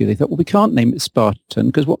Microsoft HQ. They thought, well, we can't name it Spartan,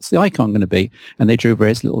 because what's the icon going to be? And they drew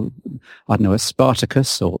various little, I don't know, a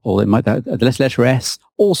Spartacus, or they might the letter S,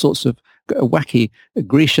 all sorts of wacky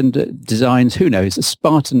Grecian designs, who knows, a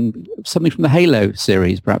Spartan, something from the Halo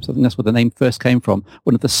series, perhaps. I think that's where the name first came from,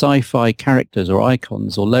 one of the sci-fi characters or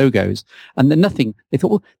icons or logos. And then nothing. They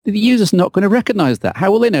thought, well, the user's not going to recognize that. How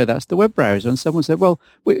will they know that's the web browser? And someone said, well,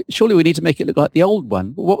 surely we need to make it look like the old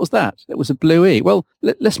one. Well, what was that? It was a blue E. Well,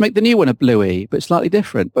 let's make the new one a blue E, but slightly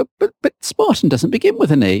different. But Spartan doesn't begin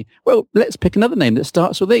with an E. Well, let's pick another name that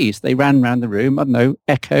starts with E's. They ran around the room. I don't know,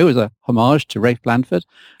 Echo as a homage to Rafe Blanford.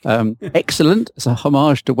 Excellent as a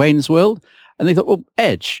homage to Wayne's World. And they thought, well,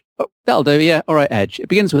 Edge. Oh, that'll do, yeah. All right, Edge. It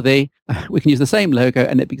begins with E. We can use the same logo,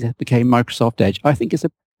 and it became Microsoft Edge. I think it's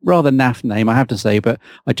a rather naff name, I have to say, but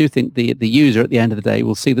I do think the user at the end of the day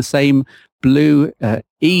will see the same blue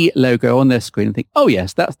E logo on their screen and think, oh,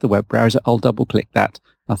 yes, that's the web browser. I'll double-click that.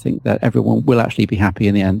 I think that everyone will actually be happy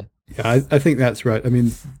in the end. Yeah, I think that's right. I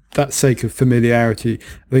mean, that sake of familiarity,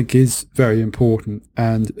 I think, is very important,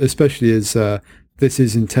 and especially as this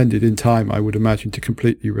is intended in time, I would imagine, to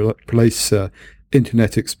completely replace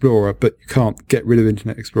Internet Explorer, but you can't get rid of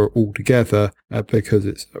Internet Explorer altogether because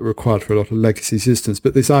it's required for a lot of legacy systems.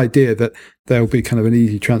 But this idea that there'll be kind of an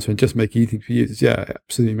easy transfer and just make it easy for users, yeah, it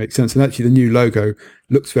absolutely makes sense. And actually, the new logo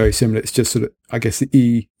looks very similar. It's just sort of, I guess,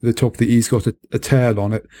 the top of the E's got a tail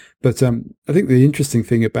on it. But I think the interesting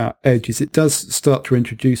thing about Edge is it does start to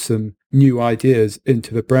introduce some new ideas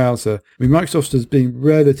into the browser. I mean, Microsoft has been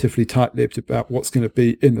relatively tight-lipped about what's going to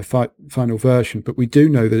be in the final version, but we do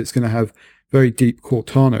know that it's going to have very deep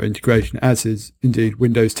Cortana integration, as is indeed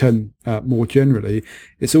Windows 10 more generally.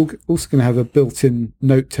 It's also going to have a built-in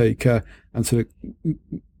note taker and sort of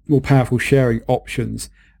more powerful sharing options.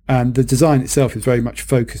 And the design itself is very much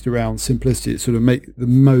focused around simplicity. It sort of make the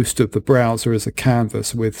most of the browser as a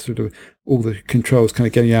canvas with sort of all the controls kind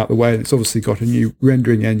of getting out of the way. And it's obviously got a new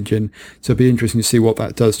rendering engine. So it'll be interesting to see what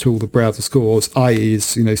that does to all the browser scores. IE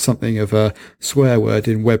is, something of a swear word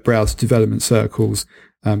in web browser development circles.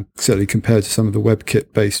 Certainly compared to some of the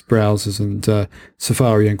WebKit-based browsers and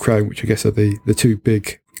Safari and Chrome, which I guess are the two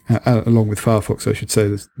big, along with Firefox, I should say,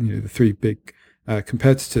 the three big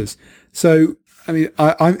competitors. So, I mean,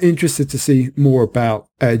 I'm interested to see more about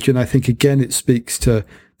Edge, and I think, again, it speaks to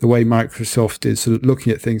the way Microsoft is sort of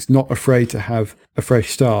looking at things, not afraid to have a fresh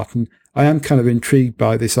start. And I am kind of intrigued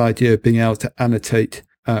by this idea of being able to annotate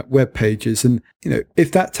web pages, and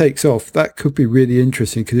if that takes off, that could be really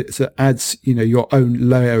interesting because it adds your own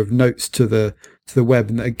layer of notes to the to the web.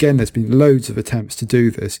 And again, there's been loads of attempts to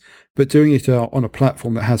do this, but doing it on a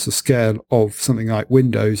platform that has the scale of something like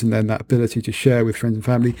Windows, and then that ability to share with friends and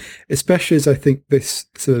family, especially as I think this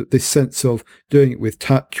sense of doing it with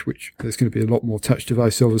touch, which there's going to be a lot more touch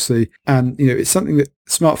devices, obviously. And, it's something that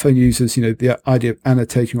smartphone users, the idea of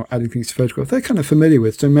annotating or adding things to photographs, they're kind of familiar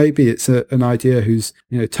with. So maybe it's an idea whose,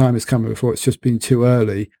 time has come before it's just been too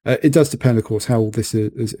early. It does depend, of course, how all this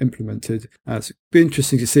is implemented. So it'd be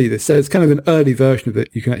interesting to see this. So it's kind of an early version of it.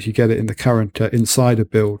 You can actually get it in the current Insider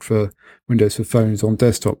build for Windows for phones on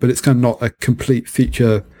desktop, but it's kind of not a complete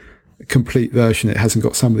version. It hasn't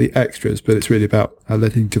got some of the extras, but it's really about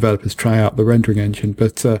letting developers try out the rendering engine.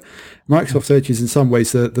 But Microsoft Edge is in some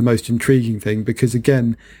ways the most intriguing thing, because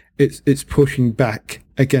again, it's pushing back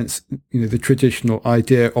against the traditional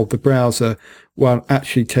idea of the browser, while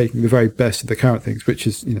actually taking the very best of the current things, which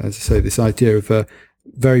is as I say, this idea of a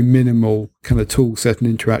very minimal kind of tool set and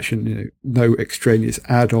interaction, no extraneous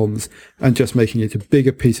add-ons, and just making it a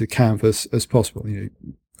bigger piece of canvas as possible,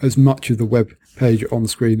 as much of the web page on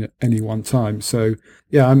screen at any one time. So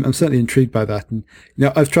yeah, I'm certainly intrigued by that. And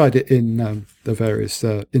I've tried it in the various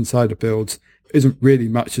Insider builds. It isn't really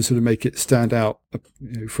much to sort of make it stand out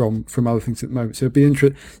from other things at the moment. So it'd be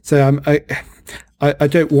interesting. So I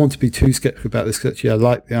don't want to be too skeptical about this, because actually I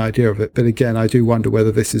like the idea of it. But again, I do wonder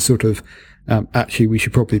whether this is sort of actually we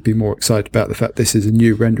should probably be more excited about the fact this is a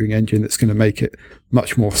new rendering engine that's going to make it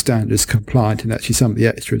much more standards compliant, and actually some of the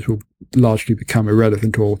extras will largely become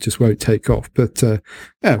irrelevant or just won't take off. But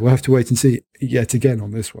we'll have to wait and see yet again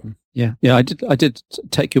on this one. Yeah, I did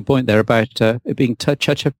take your point there about it being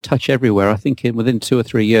touch everywhere. I think within 2 or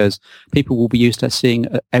 3 years, people will be used to seeing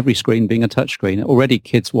every screen being a touch screen. Already,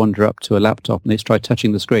 kids wander up to a laptop and they try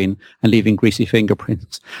touching the screen and leaving greasy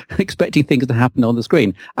fingerprints, expecting things to happen on the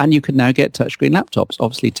screen. And you can now get touchscreen laptops.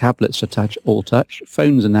 Obviously, tablets are all touch.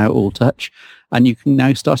 Phones are now all touch. And you can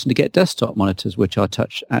now starting to get desktop monitors, which are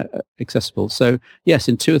touch accessible. So yes,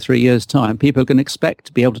 in 2 or 3 years' time, people are going to expect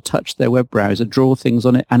to be able to touch their web browser, draw things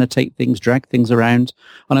on it, annotate things, drag things around.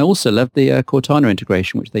 And I also love the Cortana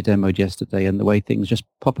integration, which they demoed yesterday, and the way things just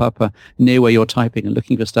pop up near where you're typing and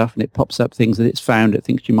looking for stuff, and it pops up things that it's found, it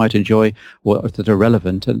thinks you might enjoy or that are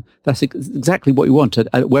relevant. And that's exactly what you want,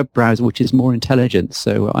 a web browser which is more intelligent.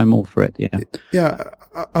 So I'm all for it. Yeah,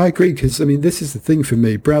 I agree, because this is the thing for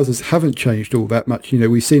me. Browsers haven't changed all that much.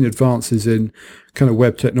 We've seen advances in kind of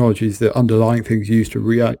web technologies, the underlying things used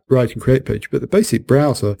to write and create page, but the basic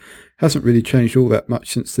browser hasn't really changed all that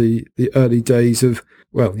much since the early days of,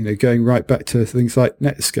 going right back to things like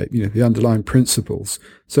Netscape, the underlying principles.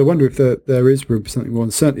 So I wonder if there is room for something more.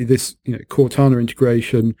 And certainly this, Cortana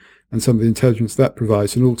integration and some of the intelligence that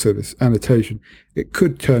provides, and also this annotation, it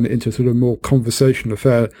could turn it into a sort of more conversational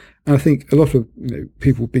affair. And I think a lot of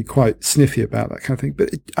people would be quite sniffy about that kind of thing.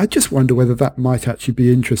 But I just wonder whether that might actually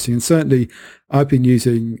be interesting. And certainly I've been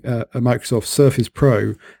using a Microsoft Surface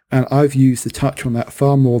Pro, and I've used the touch on that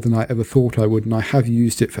far more than I ever thought I would. And I have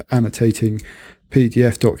used it for annotating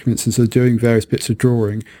PDF documents and so doing various bits of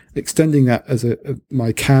drawing, extending that as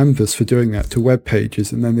my canvas for doing that to web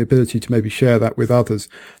pages, and then the ability to maybe share that with others.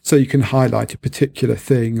 So you can highlight a particular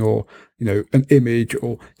thing, or, an image,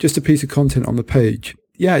 or just a piece of content on the page.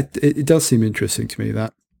 Yeah, it does seem interesting to me,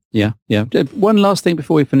 that. Yeah. One last thing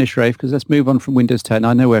before we finish, Rafe, because let's move on from Windows 10.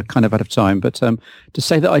 I know we're kind of out of time, but to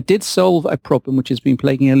say that I did solve a problem which has been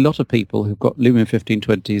plaguing a lot of people who've got Lumia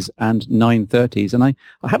 1520s and 930s, and I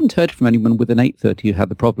haven't heard from anyone with an 830 who had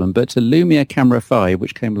the problem, but a Lumia Camera 5,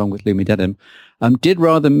 which came along with Lumia Denim, did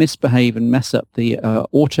rather misbehave and mess up the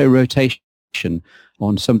auto rotation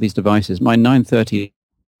on some of these devices. My 930,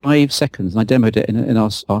 5 seconds, and I demoed it in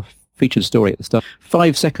our featured story at the start.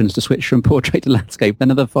 5 seconds to switch from portrait to landscape, then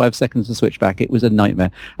another 5 seconds to switch back. It was a nightmare.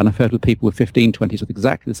 And I've heard with people with 1520s with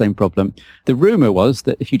exactly the same problem. The rumor was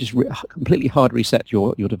that if you just completely hard reset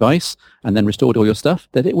your device and then restored all your stuff,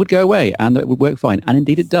 that it would go away and that it would work fine. And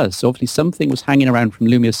indeed it does. So obviously something was hanging around from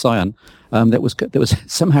Lumia Cyan that was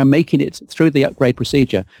somehow making it through the upgrade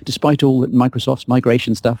procedure, despite all Microsoft's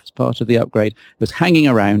migration stuff as part of the upgrade. It was hanging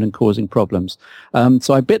around and causing problems.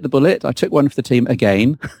 So I bit the bullet. I took one for the team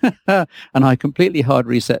again, and I completely hard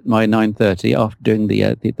reset my 930 after doing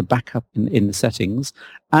the backup in the settings.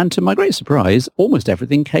 And to my great surprise, almost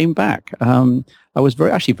everything came back. I was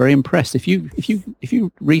very impressed. If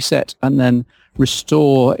you reset and then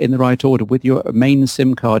restore in the right order with your main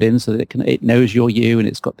SIM card in, so that it knows you're you and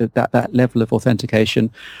it's got that level of authentication,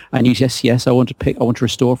 and you yes, I want to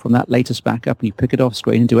restore from that latest backup, and you pick it off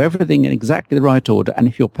screen and do everything in exactly the right order. And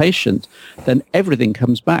if you're patient, then everything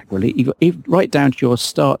comes back really, right down to your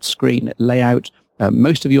start screen layout,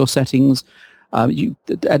 most of your settings.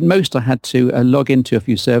 At most, I had to log into a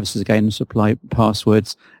few services again and supply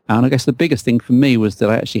passwords. And I guess the biggest thing for me was that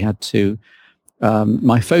I actually had to,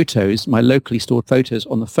 my locally stored photos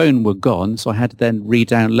on the phone were gone, so I had to then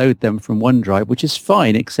re-download them from OneDrive, which is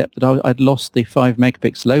fine, except that I'd lost the 5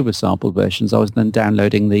 megapixel oversample versions. I was then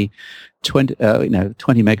downloading the 20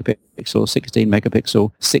 megapixel, 16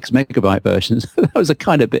 megapixel, 6 megabyte versions. That was a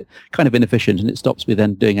kind of inefficient, and it stops me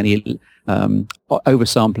then doing any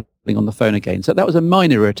oversampling on the phone again. So that was a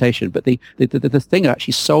minor irritation, but the thing of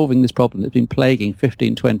actually solving this problem that's been plaguing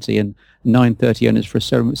 1520 and 930 owners for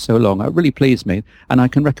so long, it really pleased me, and I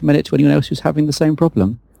can recommend it to anyone else who's having the same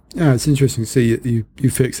problem. Yeah, it's interesting to see you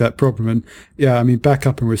fix that problem. And yeah, I mean,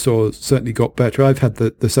 backup and restore certainly got better. I've had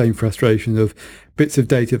the same frustration of bits of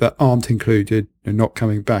data that aren't included and not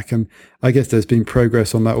coming back. And I guess there's been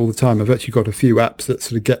progress on that all the time. I've actually got a few apps that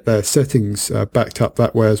sort of get their settings backed up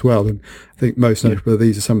that way as well. And I think most notable,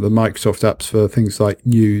 these are some of the Microsoft apps for things like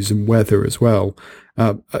news and weather as well.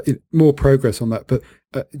 More progress on that. But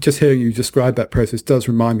just hearing you describe that process does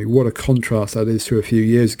remind me what a contrast that is to a few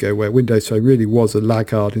years ago, where Windows Phone really was a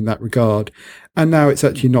laggard in that regard. And now it's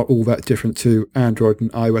actually not all that different to Android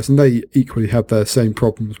and iOS, and they equally have their same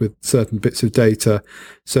problems with certain bits of data.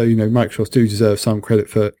 So, Microsoft do deserve some credit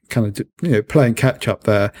for kind of, playing catch up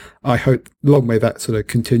there. I hope long may that sort of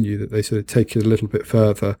continue, that they sort of take it a little bit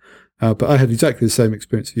further. But I had exactly the same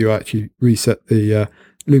experience as you. I actually reset the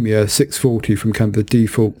Lumia 640 from kind of the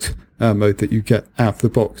default mode that you get out of the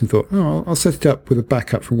box, and thought, I'll set it up with a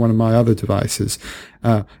backup from one of my other devices.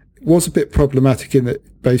 It was a bit problematic in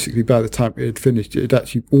that basically by the time it had finished, it had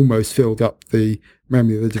actually almost filled up the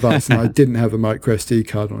memory of the device, and I didn't have a micro SD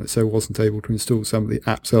card on it, so I wasn't able to install some of the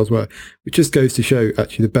apps elsewhere, which just goes to show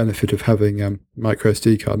actually the benefit of having micro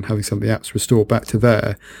SD card and having some of the apps restored back to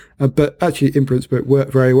there. But actually in principle it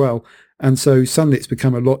worked very well. And so suddenly it's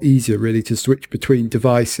become a lot easier really to switch between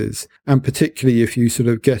devices, and particularly if you sort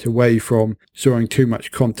of get away from storing too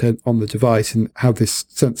much content on the device and have this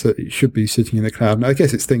sense that it should be sitting in the cloud. And I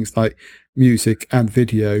guess it's things like music and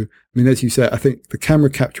video. I mean, as you said, I think the camera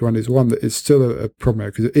capture one is one that is still a problem,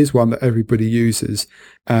 because it is one that everybody uses.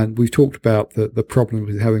 And we've talked about the problem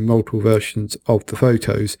with having multiple versions of the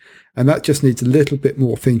photos. And that just needs a little bit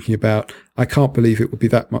more thinking about. I can't believe it would be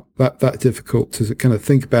that difficult to kind of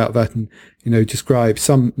think about that and, describe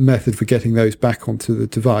some method for getting those back onto the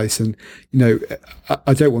device. And,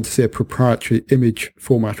 I don't want to see a proprietary image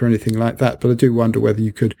format or anything like that, but I do wonder whether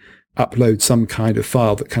you could upload some kind of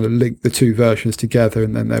file that kind of linked the two versions together,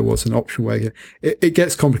 and then there was an option where it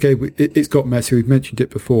gets complicated. It's got messy. We've mentioned it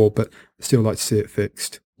before, but I still like to see it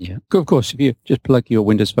fixed. Yeah, of course. If you just plug your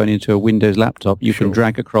Windows Phone into a Windows laptop, you can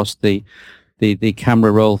drag across the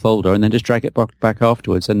camera roll folder and then just drag it back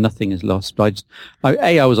afterwards, and nothing is lost.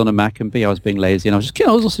 I was on a Mac, and B, I was being lazy, and I was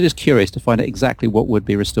also just curious to find out exactly what would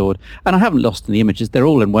be restored. And I haven't lost any images; they're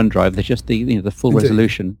all in OneDrive. They're just the full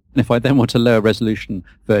resolution. And if I then want a lower resolution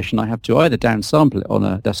version, I have to either downsample it on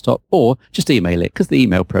a desktop or just email it, because the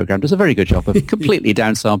email program does a very good job of completely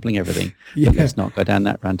downsampling everything. But let's not go down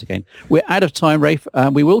that rant again. We're out of time, Rafe.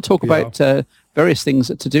 We will talk about various things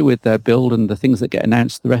to do with their build and the things that get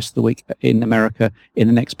announced the rest of the week in America in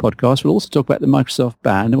the next podcast. We'll also talk about the Microsoft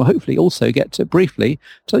ban, and we'll hopefully also get to briefly,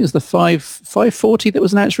 I think it's the 540 that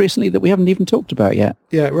was announced recently that we haven't even talked about yet.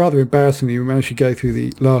 Yeah, rather embarrassingly, we managed to go through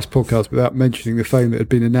the last podcast without mentioning the phone that had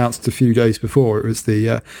been announced a few days before. It was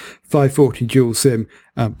the 540 dual SIM,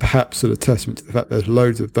 perhaps sort of testament to the fact there's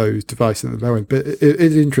loads of those devices at the low end. But it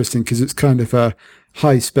is interesting because it's kind of a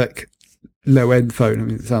high-spec low-end phone. I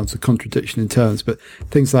mean, it sounds a contradiction in terms, but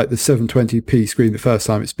things like the 720p screen, the first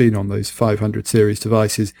time it's been on those 500 series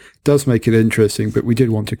devices, does make it interesting. But we did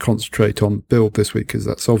want to concentrate on build this week, because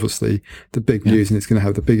that's obviously the big news, and it's going to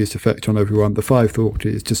have the biggest effect on everyone. The 540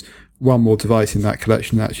 is just one more device in that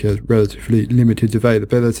collection that actually has relatively limited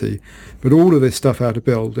availability. But all of this stuff out of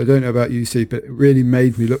build, I don't know about you, Steve, but it really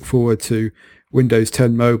made me look forward to Windows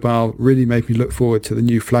 10 Mobile, really made me look forward to the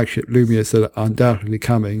new flagship Lumias that are undoubtedly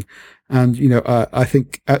coming. And, I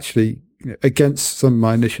think actually, against some of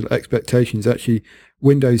my initial expectations, actually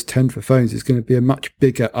Windows 10 for phones is going to be a much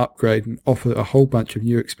bigger upgrade and offer a whole bunch of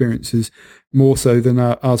new experiences, more so than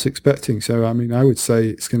I was expecting. So, I mean, I would say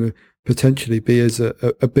it's going to potentially be as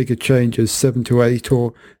a bigger change as 7 to 8,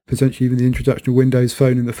 or potentially even the introduction of Windows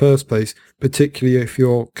Phone in the first place, particularly if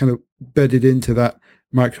you're kind of bedded into that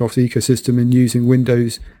Microsoft ecosystem and using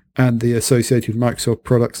Windows and the associated Microsoft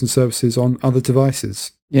products and services on other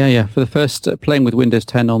devices. Yeah. For the first playing with Windows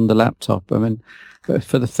 10 on the laptop, I mean, But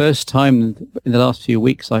for the first time in the last few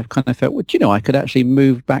weeks, I've kind of felt, well, do you know, I could actually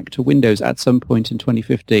move back to Windows at some point in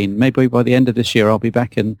 2015. Maybe by the end of this year, I'll be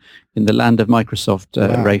back in the land of Microsoft,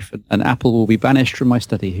 Wow. Rafe, and Apple will be banished from my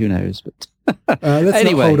study. Who knows? But Let's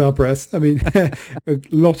anyway. not hold our breath. I mean, a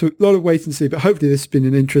lot of wait and see, but hopefully this has been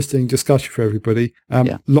an interesting discussion for everybody.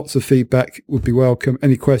 Lots of feedback would be welcome.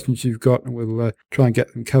 Any questions you've got, and we'll try and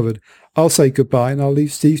get them covered. I'll say goodbye, and I'll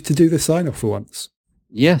leave Steve to do the sign-off for once.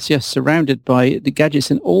 Yes, surrounded by the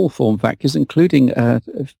gadgets in all form factors, including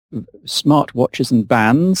smart watches and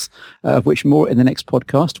bands, of which more in the next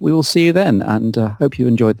podcast. We will see you then, and hope you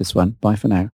enjoyed this one. Bye for now.